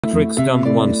Patrick Stump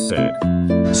once said.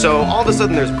 So all of a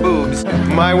sudden there's boobs.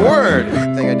 My word!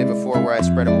 Thing I did before where I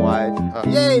spread them wide.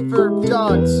 Yay for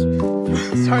dogs.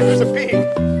 Sorry, there's a pee.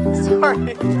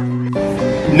 Sorry.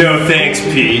 No thanks,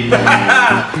 Pete.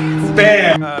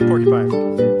 Bam!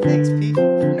 Porcupine. Thanks, Pete.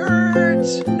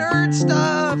 Nerds! Nerd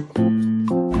stuff!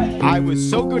 I was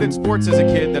so good at sports as a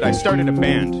kid that I started a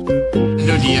band.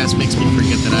 No DS makes me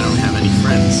forget that I don't have any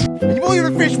friends. And you've only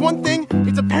ever finished one thing?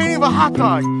 It's a painting of a hot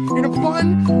dog in a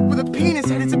bun with a penis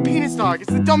head. It's a penis dog.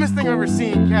 It's the dumbest thing I've ever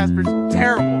seen, Casper. It's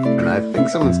terrible. And I think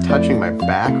someone's touching my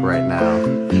back right now.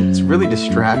 It's really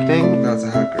distracting. No, it's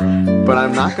a hot girl. But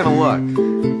I'm not gonna look.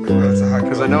 No, it's a hot girl.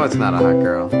 Because I know it's not a hot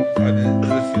girl. Does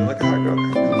it feel like a hot girl?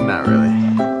 Not really.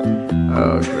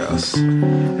 Oh, gross.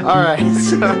 Alright,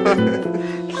 so...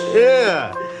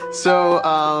 yeah. So,